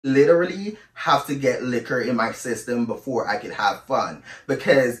Literally have to get liquor in my system before I could have fun.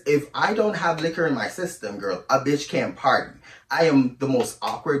 Because if I don't have liquor in my system, girl, a bitch can't party. I am the most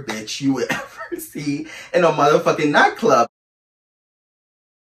awkward bitch you would ever see in a motherfucking nightclub.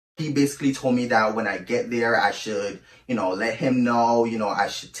 He basically told me that when I get there, I should, let him know, I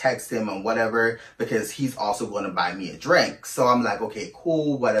should text him and whatever, because he's also going to buy me a drink. So I'm like, okay,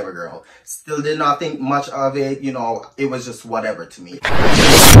 cool, whatever, girl. Still did not think much of it, it was just whatever to me. They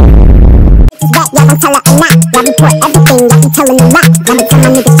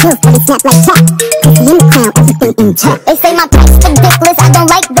say my price ridiculous. I don't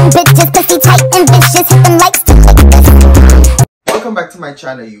like them bitches, pussy tight and vicious. Hit them likes to Welcome back to my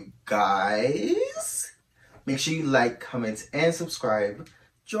channel, you guys. Make sure you like, comment, and subscribe.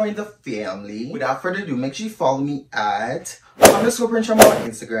 Join the family. Without further ado, make sure you follow me at _PrinceSham on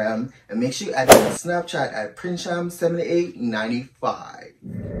Instagram, and make sure you add me on Snapchat at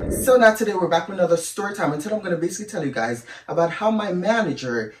PrinceSham7895. So now today we're back with another story time, and today I'm going to basically tell you guys about how my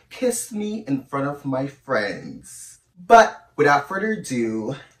manager kissed me in front of my friends. But without further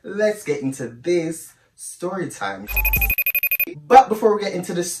ado, let's get into this story time. But before we get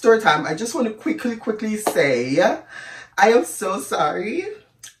into the story time, I just want to quickly say I am so sorry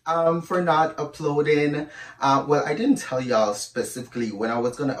for not uploading. Well, I didn't tell y'all specifically when I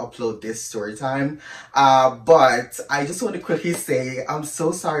was going to upload this story time, but I just want to quickly say I'm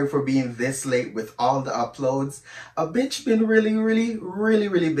so sorry for being this late with all the uploads. A bitch been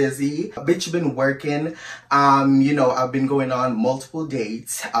really busy. A bitch been working. I've been going on multiple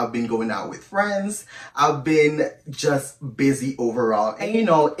dates. I've been going out with friends. I've been just busy overall. And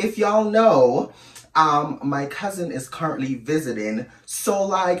if y'all know, my cousin is currently visiting,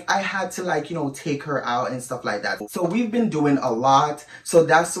 so I had to take her out and stuff like that. So we've been doing a lot, so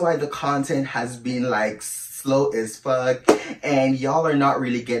that's why the content has been slow as fuck, and y'all are not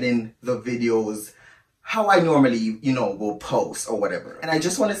really getting the videos how I normally, will post or whatever. And I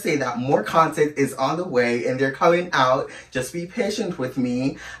just want to say that more content is on the way and they're coming out. Just be patient with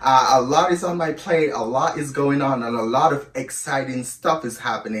me. A lot is on my plate, a lot is going on, and a lot of exciting stuff is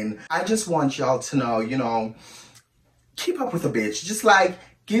happening. I just want y'all to know, keep up with a bitch. Just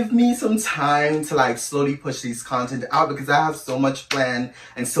give me some time to slowly push these content out, because I have so much planned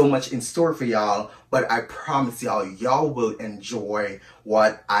and so much in store for y'all. But I promise y'all will enjoy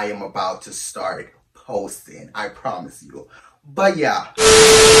what I am about to start posting. I promise you. But yeah.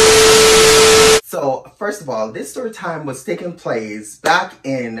 So first of all, this story time was taking place back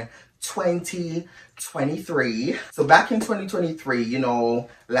in 2023. So back in 2023,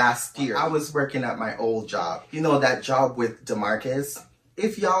 last year, I was working at my old job. That job with DEMARCUS.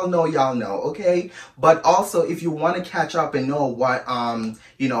 If y'all know, okay? But also, if you want to catch up and know what,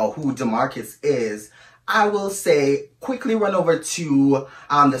 who DEMARCUS is, I will say, quickly run over to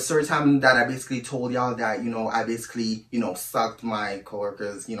the story time that I basically told y'all that, I basically, sucked my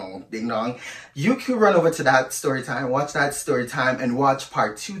coworkers, ding dong. You can run over to that story time, watch that story time, and watch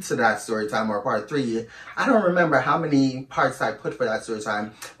part 2 to that story time, or part 3. I don't remember how many parts I put for that story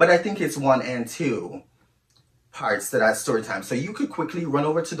time, but I think it's 1 and 2 parts to that story time. So you could quickly run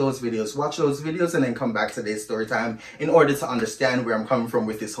over to those videos, watch those videos, and then come back to this story time in order to understand where I'm coming from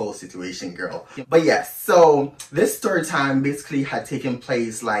with this whole situation, girl. But yes, so this story time basically had taken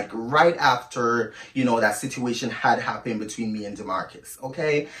place right after, that situation had happened between me and DEMARCUS,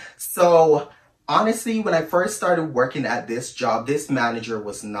 okay? So honestly, when I first started working at this job, this manager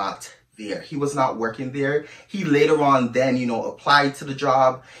was not there. He was not working there. He later on then, applied to the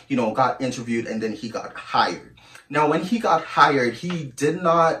job, got interviewed, and then he got hired. Now, when he got hired, he did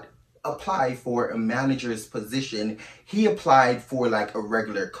not apply for a manager's position. He applied for a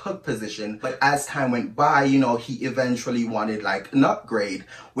regular cook position. But as time went by, he eventually wanted an upgrade,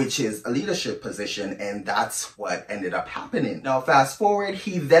 which is a leadership position. And that's what ended up happening. Now, fast forward,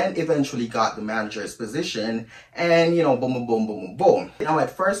 he then eventually got the manager's position, and boom, boom, boom, boom, boom, boom. Now,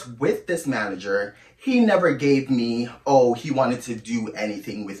 at first with this manager, he never gave me, oh, he wanted to do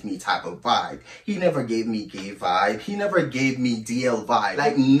anything with me type of vibe. He never gave me gay vibe. He never gave me DL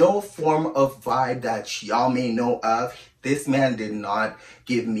vibe. No form of vibe that y'all may know of. This man did not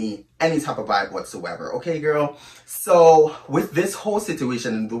give me any type of vibe whatsoever. Okay, girl? So with this whole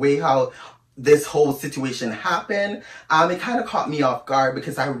situation, the way how this whole situation happened, it kind of caught me off guard,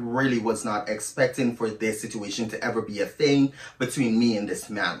 because I really was not expecting for this situation to ever be a thing between me and this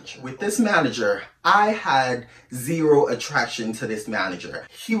manager. With this manager, I had zero attraction to this manager.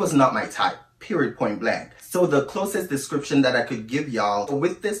 He was not my type. Period, point blank. So the closest description that I could give y'all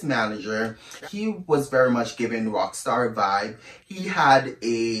with this manager, he was very much giving rock star vibe. He had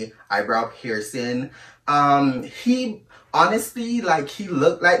a eyebrow piercing. He honestly, like, he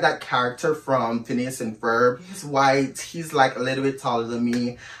looked like that character from Phineas and Ferb. He's white, he's like a little bit taller than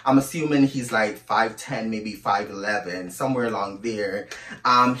me. I'm assuming he's like 5'10", maybe 5'11", somewhere along there.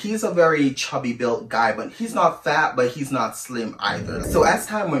 He's a very chubby built guy, but he's not fat, but he's not slim either. So as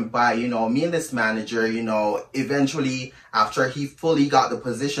time went by, you know, me and this manager, you know, eventually after he fully got the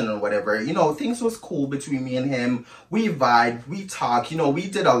position or whatever, you know, things was cool between me and him. We vibed, we talked, you know, we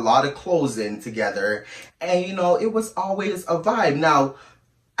did a lot of closing together, and you know, it was always a vibe. Now,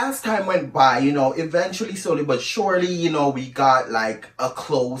 as time went by, you know, eventually, slowly but surely, you know, we got like a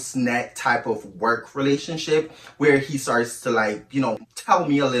close-knit type of work relationship where he starts to, like, you know, tell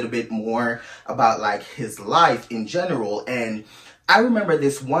me a little bit more about like his life in general. And I remember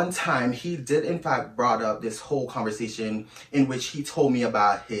this one time he did in fact brought up this whole conversation in which he told me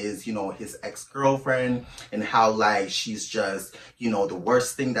about his, you know, his ex-girlfriend and how like she's just, you know, the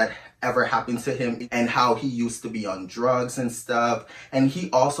worst thing that ever happened to him, and how he used to be on drugs and stuff. And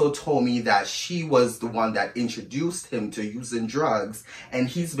he also told me that she was the one that introduced him to using drugs, and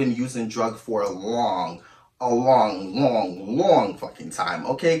he's been using drugs for a long fucking time.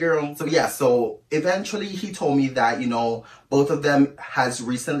 Okay, girl? So yeah, so eventually he told me that, you know, both of them has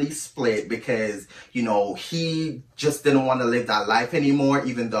recently split because, you know, he just didn't want to live that life anymore,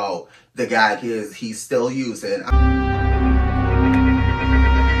 even though the guy he's still using.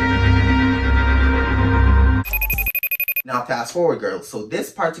 Now fast forward, girls. So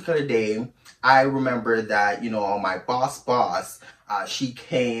this particular day, I remember that, you know, my boss, she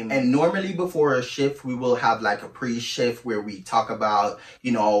came, and normally before a shift, we will have like a pre-shift where we talk about,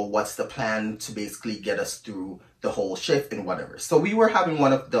 you know, what's the plan to basically get us through the whole shift and whatever. So we were having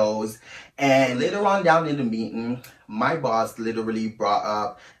one of those, and later on down in the meeting, my boss literally brought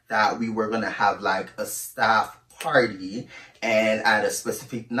up that we were gonna have like a staff party, and at a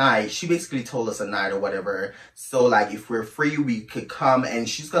specific night. She basically told us a night or whatever, so like if we're free we could come, and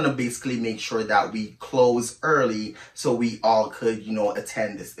she's gonna basically make sure that we close early so we all could, you know,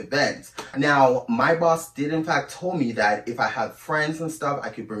 attend this event. Now my boss did in fact told me that if I had friends and stuff, I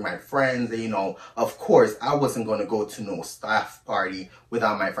could bring my friends, and you know, of course I wasn't gonna go to no staff party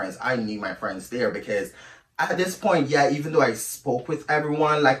without my friends. I need my friends there, because at this point, yeah, even though I spoke with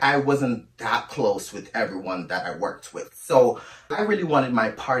everyone, like I wasn't that close with everyone that I worked with. So I really wanted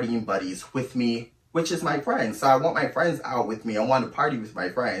my partying buddies with me, which is my friends. So I want my friends out with me. I want to party with my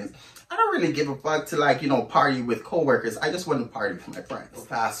friends. I don't really give a fuck to, like, you know, party with coworkers. I just want to party with my friends. So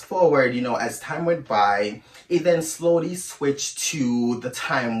fast forward, you know, as time went by, it then slowly switched to the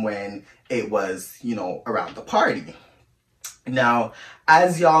time when it was, you know, around the party. Now,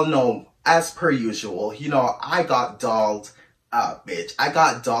 as y'all know, as per usual, you know, I got dolled up, bitch. I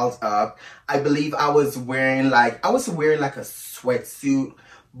got dolled up. I believe I was wearing like a sweatsuit,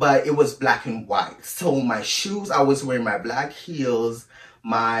 but it was black and white. So my shoes, I was wearing my black heels,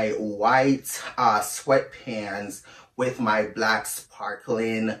 my white sweatpants with my black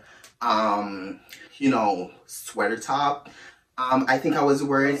sparkling, you know, sweater top. I think I was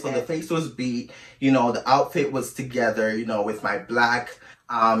wearing, so the face was beat, you know, the outfit was together, you know, with my black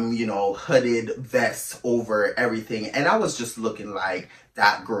you know, hooded vest over everything, and I was just looking like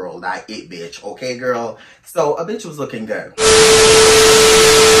that girl, that it bitch, okay, girl? So a bitch was looking good.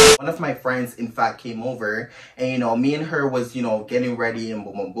 One of my friends, in fact, came over, and you know, me and her was, you know, getting ready and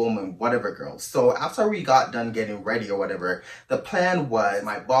boom, boom, boom, and whatever, girl. So after we got done getting ready or whatever, the plan was,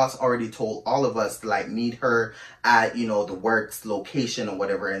 my boss already told all of us to like meet her at, you know, the work's location or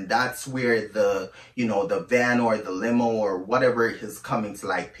whatever, and that's where the, you know, the van or the limo or whatever is coming to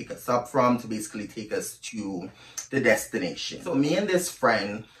like pick us up from, to basically take us to the destination. So me and this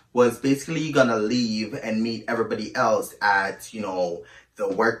friend was basically gonna leave and meet everybody else at, you know, the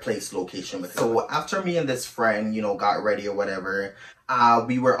workplace location. So after me and this friend, you know, got ready or whatever,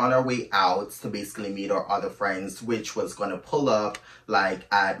 we were on our way out to basically meet our other friends, which was gonna pull up like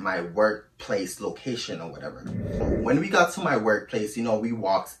at my workplace location or whatever. When we got to my workplace, you know, we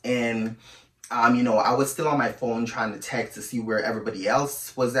walked in. You know, I was still on my phone trying to text to see where everybody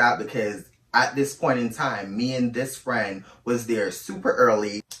else was at, because at this point in time, me and this friend was there super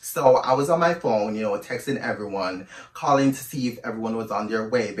early. So I was on my phone, you know, texting everyone, calling to see if everyone was on their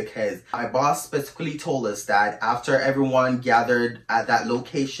way, because my boss specifically told us that after everyone gathered at that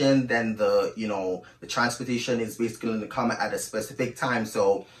location, then the, you know, the transportation is basically going to come at a specific time.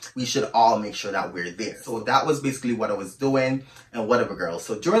 So we should all make sure that we're there. So that was basically what I was doing and whatever, girl.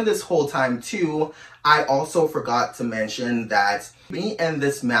 So during this whole time too, I also forgot to mention that me and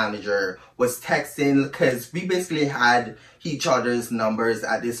this manager was texting because we basically had each other's numbers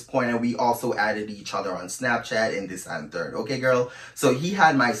at this point, and we also added each other on Snapchat and this and third. Okay, girl? So he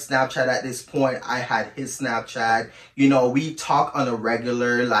had my Snapchat at this point. I had his Snapchat. You know, we talk on a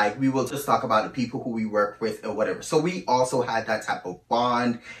regular, like, we will just talk about the people who we work with or whatever. So we also had that type of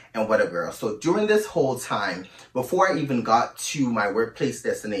bond and whatever. So during this whole time, before I even got to my workplace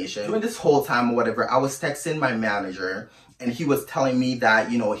destination, during this whole time or whatever, I was texting my manager, and he was telling me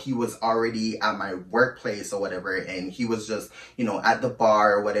that, you know, he was already at my workplace or whatever, and he was just, you know, at the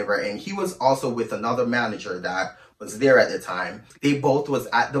bar or whatever, and he was also with another manager that was there at the time. They both was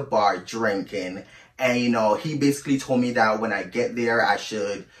at the bar drinking, and, you know, he basically told me that when I get there, I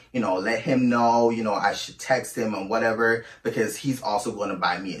should, you know, let him know, you know, I should text him and whatever, because he's also going to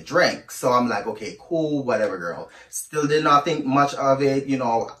buy me a drink. So I'm like, okay, cool, whatever, girl. Still did not think much of it, you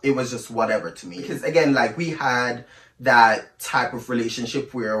know, it was just whatever to me. Because again, like, we had that type of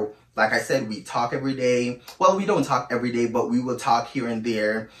relationship where, like I said, we talk every day. Well, we don't talk every day, but we will talk here and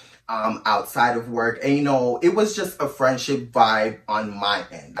there outside of work. And, you know, it was just a friendship vibe on my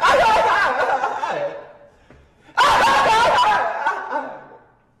end.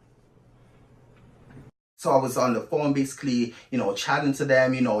 So I was on the phone basically, you know, chatting to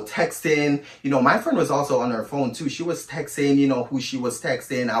them, you know, texting. You know, my friend was also on her phone too. She was texting, you know, who she was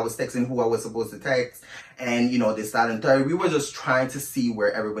texting. I was texting who I was supposed to text. And, you know, this, that, and third. We were just trying to see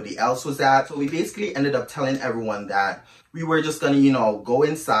where everybody else was at. So we basically ended up telling everyone that we were just gonna, you know, go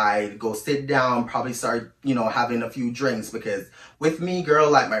inside, go sit down, probably start, you know, having a few drinks. Because with me,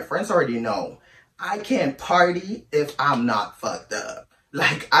 girl, like my friends already know, I can't party if I'm not fucked up.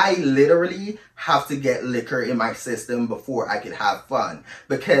 Like, I literally have to get liquor in my system before I can have fun.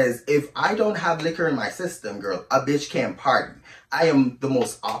 Because if I don't have liquor in my system, girl, a bitch can't party. I am the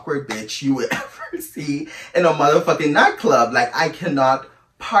most awkward bitch you would ever see in a motherfucking nightclub. Like, I cannot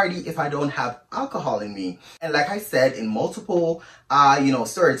party if I don't have alcohol in me. And like I said in multiple, you know,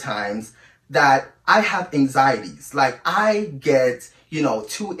 story times, that I have anxieties. Like, I get, you know,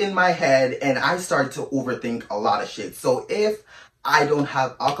 too in my head and I start to overthink a lot of shit. So if I don't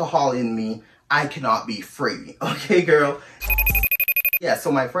have alcohol in me, I cannot be free. Okay, girl? Yeah,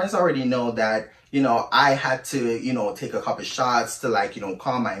 so my friends already know that, you know, I had to, you know, take a couple shots to, like, you know,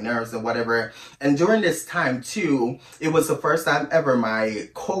 calm my nerves and whatever. And during this time too, it was the first time ever my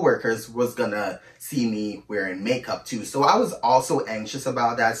coworkers was gonna see me wearing makeup too. So I was also anxious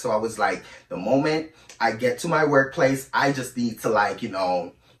about that. So I was like, the moment I get to my workplace, I just need to, like, you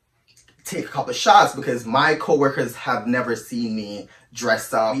know, take a couple shots because my coworkers have never seen me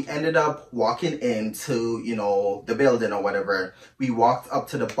dressed up. We ended up walking into, you know, the building or whatever. We walked up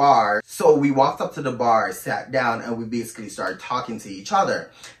to the bar. So we walked up to the bar, sat down, and we basically started talking to each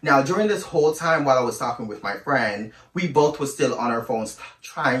other. Now, during this whole time while I was talking with my friend, we both were still on our phones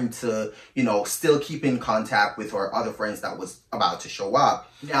trying to, you know, still keep in contact with our other friends that was about to show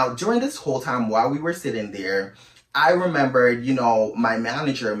up. Now, during this whole time while we were sitting there, I remembered, you know, my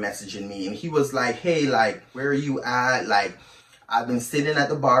manager messaging me, and he was like, hey, like, where are you at? Like, I've been sitting at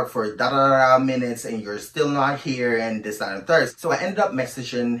the bar for minutes and you're still not here and this, that, and third. So I ended up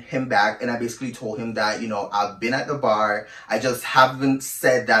messaging him back, and I basically told him that, you know, I've been at the bar. I just haven't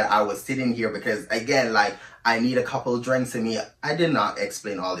said that I was sitting here because, again, like, I need a couple of drinks in me. I did not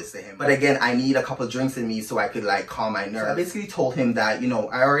explain all this to him. But again, I need a couple of drinks in me so I could, like, calm my nerves. So I basically told him that, you know,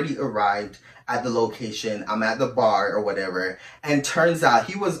 I already arrived at the location. I'm at the bar or whatever. And turns out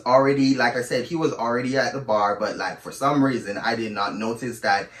he was already, like I said, he was already at the bar. But, like, for some reason, I did not notice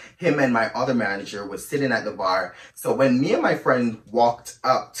that him and my other manager was sitting at the bar. So when me and my friend walked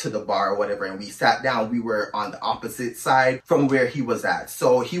up to the bar or whatever and we sat down, we were on the opposite side from where he was at.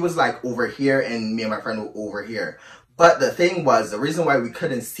 So he was, like, over here and me and my friend were over here. But the thing was, the reason why we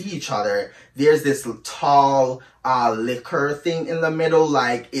couldn't see each other, there's this tall liquor thing in the middle.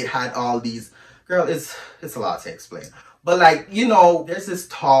 Like, it had all these, girl, it's a lot to explain. But, like, you know, there's this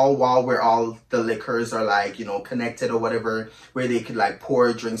tall wall where all the liquors are, like, you know, connected or whatever, where they could, like,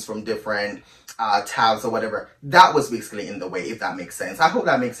 pour drinks from different tabs or whatever. That was basically in the way, if that makes sense. I hope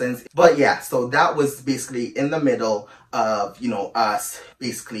that makes sense. But yeah, so that was basically in the middle of, you know, us,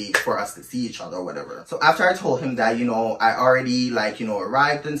 basically for us to see each other or whatever. So after I told him that, you know, I already, like, you know,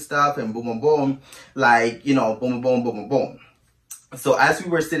 arrived and stuff and boom, boom, boom, like, you know, boom, boom, boom, boom, boom. So as we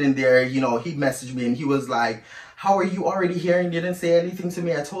were sitting there, you know, he messaged me and he was like, how are you already here and you didn't say anything to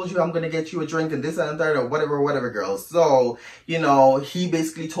me? I told you I'm going to get you a drink and this and that or whatever, girl. So, you know, he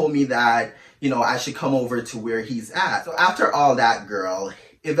basically told me that, you know, I should come over to where he's at. So after all that, girl,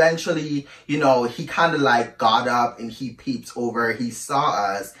 eventually, you know, he kind of like got up and he peeped over. He saw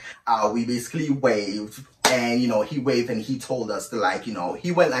us. We basically waved. And, you know, he waved and he told us to, like, you know,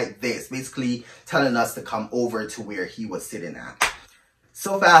 he went like this, basically telling us to come over to where he was sitting at.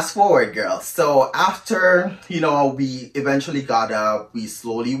 So fast forward, girl. So after, you know, we eventually got up, we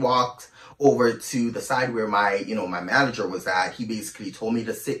slowly walked over to the side where my, you know, my manager was at. He basically told me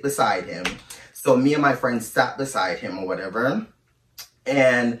to sit beside him. So me and my friend sat beside him or whatever.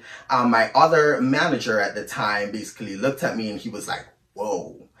 And my other manager at the time basically looked at me and he was like,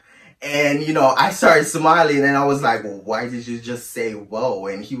 whoa. And, you know, I started smiling and I was like, well, why did you just say whoa?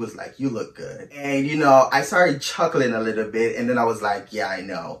 And he was like, you look good. And, you know, I started chuckling a little bit and then I was like, yeah, I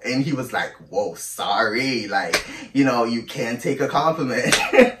know. And he was like, whoa, sorry. Like, you know, you can't take a compliment.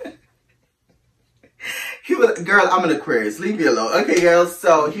 He was, girl, I'm an Aquarius, leave me alone. Okay, girl,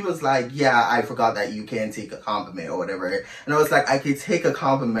 so he was like, yeah, I forgot that you can't take a compliment or whatever. And I was like, I could take a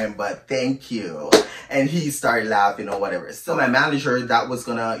compliment, but thank you. And he started laughing or whatever. So my manager that was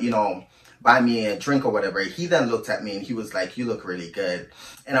gonna, you know, buy me a drink or whatever, he then looked at me and he was like, you look really good.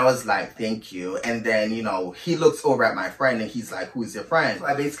 And I was like, thank you. And then, you know, he looks over at my friend and he's like, who's your friend? So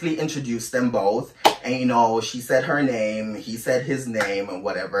I basically introduced them both. And, you know, she said her name, he said his name and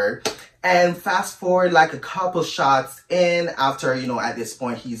whatever. And fast forward like a couple shots in after, you know, at this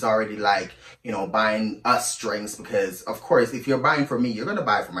point, he's already like, you know, buying us drinks because, of course, if you're buying for me, you're going to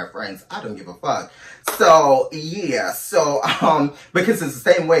buy for my friends. I don't give a fuck. So, yeah. So, because it's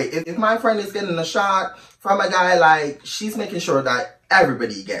the same way. If my friend is getting a shot from a guy, like, she's making sure that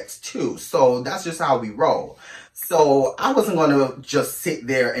everybody gets two. So, that's just how we roll. So I wasn't going to just sit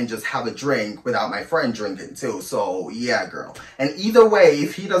there and just have a drink without my friend drinking too. So yeah, girl. And either way,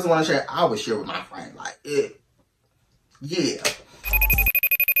 if he doesn't want to share, I would share with my friend. Like it, yeah.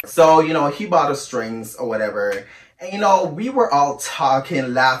 So, you know, he bought us drinks or whatever. And, you know, we were all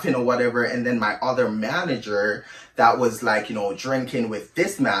talking, laughing or whatever. And then my other manager that was like, you know, drinking with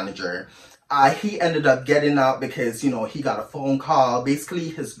this manager, he ended up getting up because, you know, he got a phone call. Basically,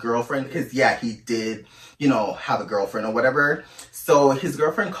 his girlfriend, because, yeah, he did, you know, have a girlfriend or whatever. So his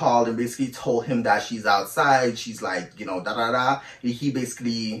girlfriend called and basically told him that she's outside. She's like, you know, da-da-da. He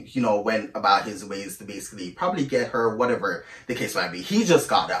basically, you know, went about his ways to basically probably get her, whatever the case might be. He just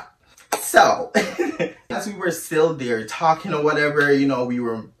got up. So, as we were still there talking or whatever, you know, we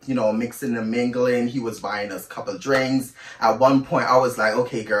were, you know, mixing and mingling. He was buying us a couple of drinks. At one point, I was like,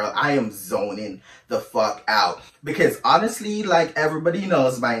 okay, girl, I am zoning the fuck out. Because honestly, like everybody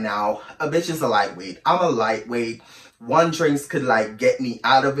knows by now, a bitch is a lightweight. I'm a lightweight. One drinks could like get me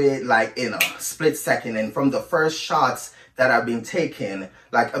out of it like in a split second. And from the first shots that I've been taking,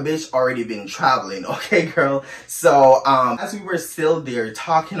 like a bitch already been traveling, okay, girl? So, as we were still there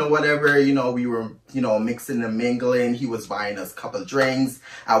talking or whatever, you know, we were, you know, mixing and mingling. He was buying us a couple of drinks.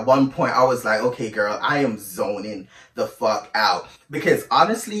 At one point, I was like, okay, girl, I am zoning the fuck out. Because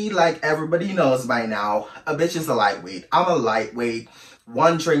honestly, like everybody knows by now, a bitch is a lightweight. I'm a lightweight.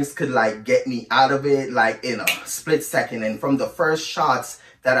 One drinks could like get me out of it like in a split second. And from the first shots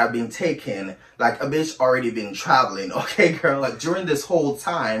that I've been taking, like a bitch already been traveling, okay, girl? Like during this whole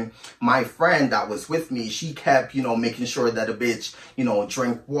time, my friend that was with me, she kept, you know, making sure that a bitch, you know,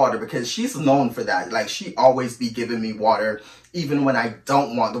 drink water because she's known for that. Like she always be giving me water even when I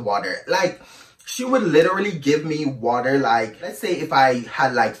don't want the water. Like she would literally give me water, like, let's say if I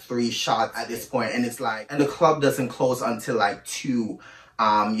had like 3 shots at this point and it's like, and the club doesn't close until like 2, you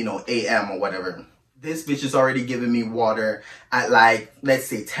know, a.m. or whatever. This bitch is already giving me water at like, let's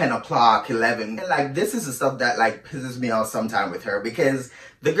say 10 o'clock, 11. And like, this is the stuff that like pisses me off sometime with her because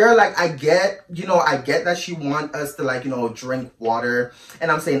the girl, like, I get, you know, I get that she want us to like, you know, drink water. And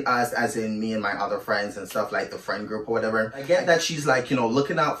I'm saying us as in me and my other friends and stuff, like the friend group or whatever. I get that she's like, you know,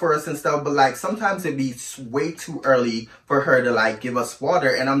 looking out for us and stuff. But like, sometimes it'd be way too early for her to like give us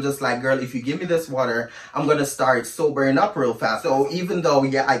water. And I'm just like, girl, if you give me this water, I'm going to start sobering up real fast. So even though,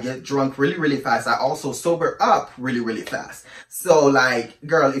 yeah, I get drunk really, really fast, I also sober up really, really fast. So like,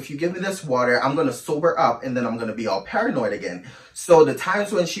 girl, if you give me this water, I'm going to sober up and then I'm going to be all paranoid again. So the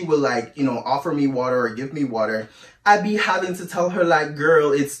times when she would like, you know, offer me water or give me water, I'd be having to tell her like,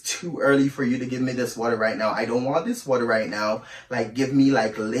 girl, it's too early for you to give me this water right now. I don't want this water right now. Like, give me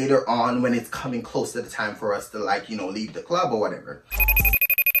like later on when it's coming close to the time for us to like, you know, leave the club or whatever.